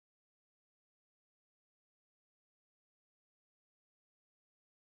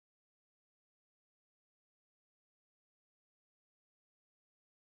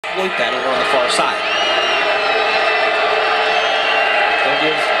exploit that over on the far side. They'll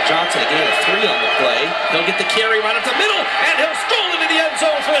give Johnson a gain of 3 on the play. He'll get the carry right up the middle, and he'll stroll into the end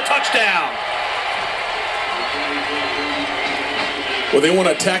zone for the touchdown. Well, they want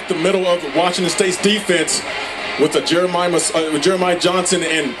to attack the middle of Washington State's defense with Jeremiah Johnson,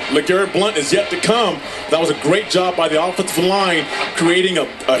 and LeGarrette Blount is yet to come. That was a great job by the offensive line, creating a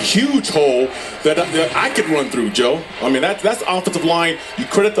huge hole that I could run through, Joe. I mean, that's the offensive line. You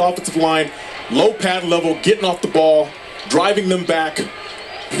credit the offensive line, low pad level, getting off the ball, driving them back.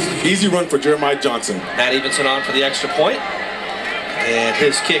 Easy run for Jeremiah Johnson. Matt Evenson on for the extra point. And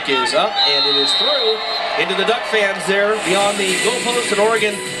his kick is up, and it is through into the Duck fans there beyond the goalpost in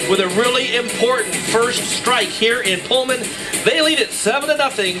Oregon with a really important first strike here in Pullman. They lead it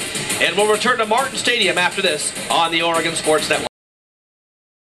 7-0, and will return to Martin Stadium after this on the Oregon Sports Network.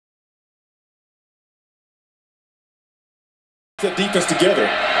 The defense together.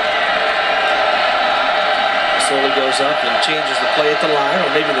 Slowly goes up and changes the play at the line, or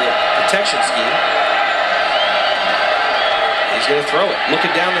maybe the protection scheme. He's going to throw it.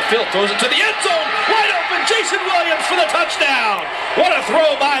 Looking down the field. Throws it to the end zone. Wide open. Jason Williams for the touchdown. What a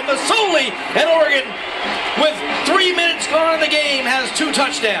throw by Masoli. And Oregon, with 3 minutes gone in the game, has 2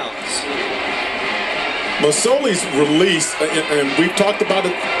 touchdowns. Masoli's release, and we've talked about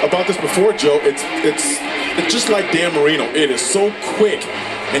this before, Joe. It's just like Dan Marino. It is so quick,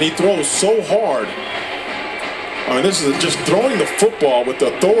 and he throws so hard. I mean, this is just throwing the football with the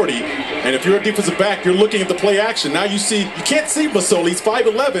authority, and if you're a defensive back, you're looking at the play action. Now you can't see Masoli, he's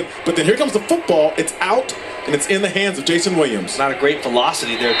 5'11", but then here comes the football, it's out, and it's in the hands of Jason Williams. Not a great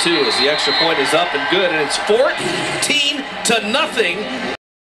velocity there, too, as the extra point is up and good, and it's 14-0.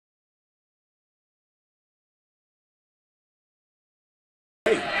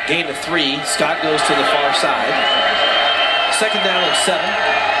 Gain of 3, Scott goes to the far side. 2nd down and 7.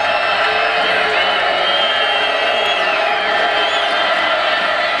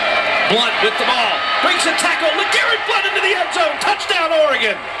 Blount with the ball, breaks a tackle, LeGarrette Blount into the end zone, touchdown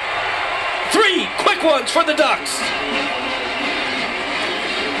Oregon. 3 quick ones for the Ducks.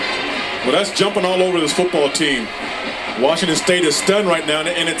 Well, that's jumping all over this football team. Washington State is stunned right now,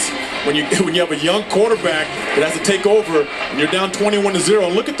 and it's when you have a young quarterback that has to take over, and you're down 21-0.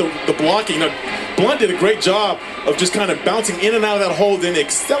 And look at the blocking. Now, Blount did a great job of just kind of bouncing in and out of that hole, then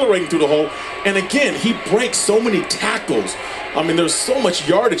accelerating through the hole. And again, he breaks so many tackles. I mean, there's so much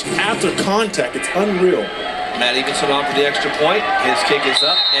yardage after contact. It's unreal. Matt Evenson on for the extra point. His kick is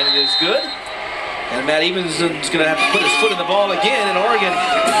up, and it is good. And Matt Evenson's going to have to put his foot in the ball again, and Oregon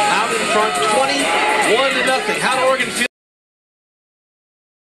out in front 21-0. How did Oregon feel?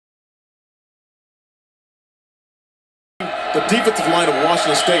 The defensive line of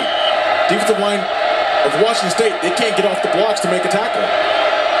Washington State. Defensive line of Washington State, they can't get off the blocks to make a tackle.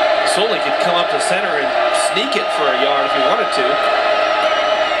 Masoli could come up to center and sneak it for a yard if he wanted to.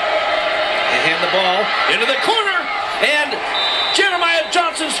 They hand the ball into the corner, and Jeremiah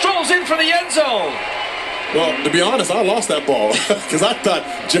Johnson strolls in for the end zone. Well, to be honest, I lost that ball because I thought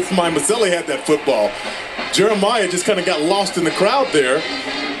Jeremiah Masoli had that football. Jeremiah just kind of got lost in the crowd there.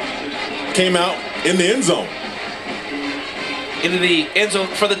 Came out in the end zone. Into the end zone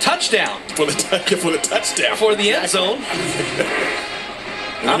for the touchdown. For the touchdown. For the end zone.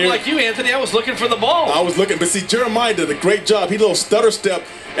 I'm like you, Anthony. I was looking for the ball. I was looking, but see, Jeremiah did a great job. He did a little stutter step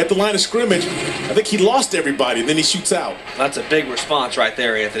at the line of scrimmage. I think he lost everybody, then he shoots out. That's a big response right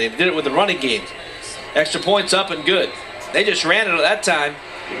there, Anthony. They did it with the running game. Extra points up and good. They just ran it at that time.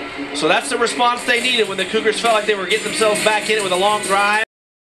 So that's the response they needed when the Cougars felt like they were getting themselves back in it with a long drive.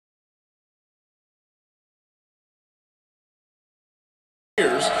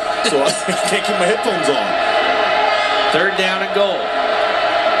 So I can't keep my headphones on. 3rd down and goal.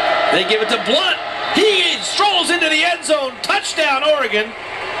 They give it to Blount. He strolls into the end zone. Touchdown, Oregon.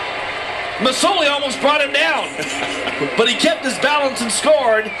 Masoli almost brought him down. But he kept his balance and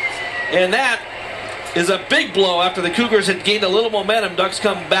scored. And that is a big blow after the Cougars had gained a little momentum. Ducks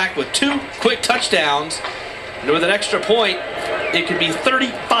come back with 2 quick touchdowns. And with an extra point, it could be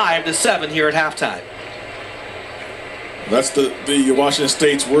 35-7 here at halftime. That's the Washington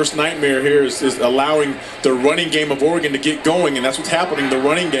State's worst nightmare here is allowing the running game of Oregon to get going, and that's what's happening, the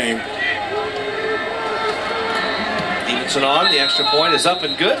running game. Evenson on, the extra point is up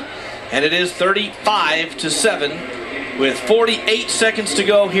and good, and it is 35-7 with 48 seconds to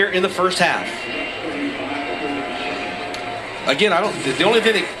go here in the first half. Again, the only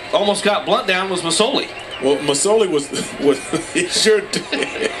thing that almost got Blount down was Masoli. Well, Masoli was he sure did.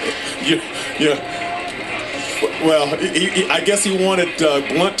 Well, I guess he wanted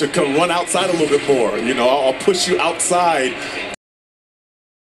Blount to come run outside a little bit more. You know, I'll push you outside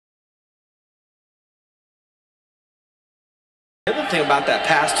something about that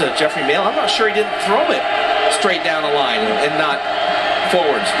pass to Jeffrey Mail. I'm not sure he didn't throw it straight down the line and not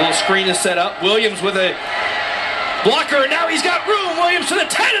forwards. A little screen is set up. Williams with a blocker, and now he's got room. Williams to the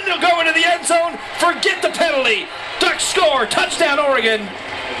 10, and he'll go into the end zone. Forget the penalty. Ducks score. Touchdown, Oregon,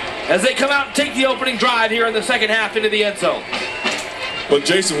 as they come out and take the opening drive here in the second half into the end zone. Well,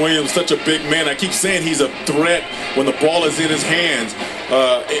 Jason Williams, such a big man. I keep saying he's a threat when the ball is in his hands.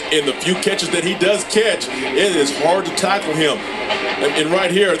 In the few catches that he does catch, it is hard to tackle him. And right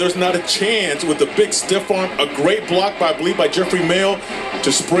here, there's not a chance with the big stiff arm. A great block, by, I believe, by Jeffrey Mail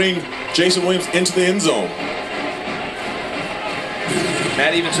to spring Jason Williams into the end zone.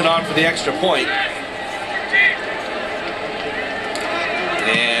 Matt Evenson on for the extra point.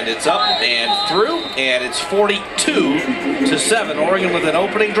 And it's up and through, and it's 42-7. Oregon with an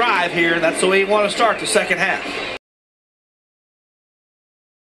opening drive here. That's the way you want to start the second half.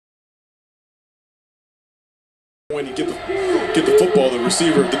 When you get the football, the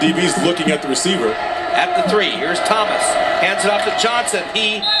receiver, the DB's looking at the receiver. At the 3, here's Thomas. Hands it off to Johnson.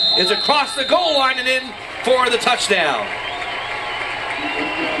 He is across the goal line and in for the touchdown.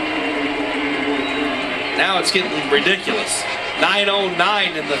 Now it's getting ridiculous.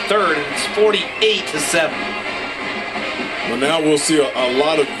 9:09 in the third, and it's 48-7. Well, now we'll see a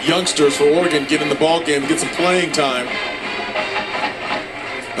lot of youngsters for Oregon get in the ball game, get some playing time.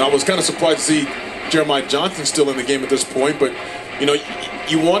 And I was kind of surprised to see Jeremiah Johnson still in the game at this point, but you know,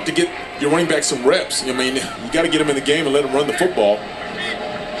 you want to get your running back some reps. I mean, you got to get him in the game and let him run the football.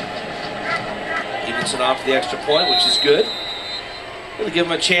 Evenson off the extra point, which is good. It'll give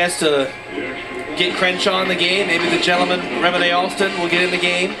him a chance to get Crenshaw in the game. Maybe the gentleman, Remine Alston, will get in the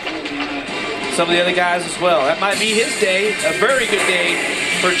game. Some of the other guys as well. That might be his day. A very good day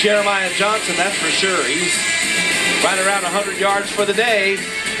for Jeremiah Johnson, that's for sure. He's right around 100 yards for the day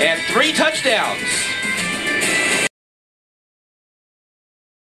and 3 touchdowns.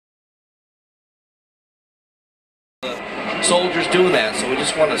 Soldiers doing that, so we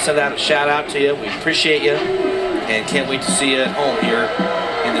just want to send out a shout out to you. We appreciate you and can't wait to see you at home here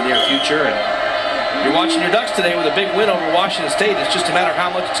in the near future. And you're watching your Ducks today with a big win over Washington State. It's just a matter of how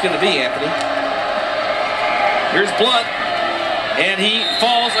much it's going to be, Anthony. Here's Blunt, and he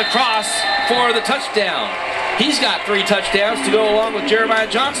falls across for the touchdown. He's got 3 touchdowns to go along with Jeremiah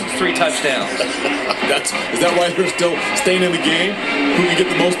Johnson's 3 touchdowns. Is that why they're still staying in the game? Who can get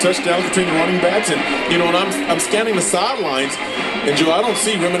the most touchdowns between the running backs? And you know, when I'm scanning the sidelines, and Joe, I don't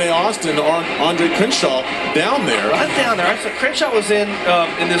see Remine Alston or Andre Crenshaw down there. Right down there. I said Crenshaw was in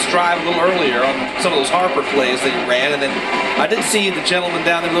this drive a little earlier on some of those Harper plays that he ran, and then I did see the gentleman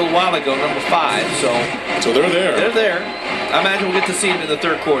down there a little while ago, number 5. So they're there. They're there. I imagine we'll get to see him in the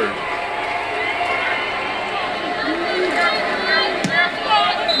third quarter.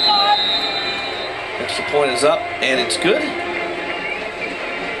 Extra point is up, and it's good.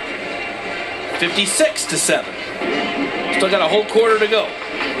 56-7. Still got a whole quarter to go.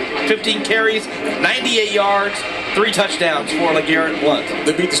 15 carries, 98 yards, 3 touchdowns for LeGarrette Blunt.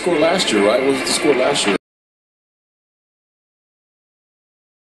 They beat the score last year, right? What was the score last year?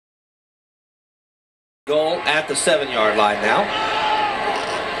 Goal at the 7-yard line now.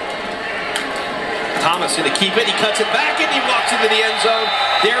 Thomas going to keep it. He cuts it back, and he walks into the end zone.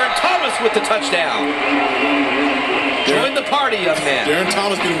 Darren Thomas with the touchdown. Join the party, young man. Darren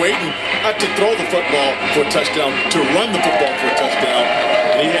Thomas been waiting not to throw the football for a touchdown, to run the football for a touchdown.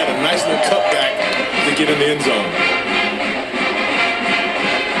 And he had a nice little cutback to get in the end zone.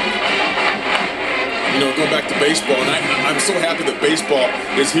 You know, going back to baseball, and I'm so happy that baseball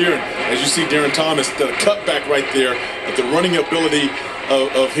is here. As you see Darren Thomas, the cutback right there, at the running ability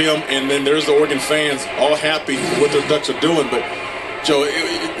of him, and then there's the Oregon fans all happy with what their Ducks are doing. But, Joe,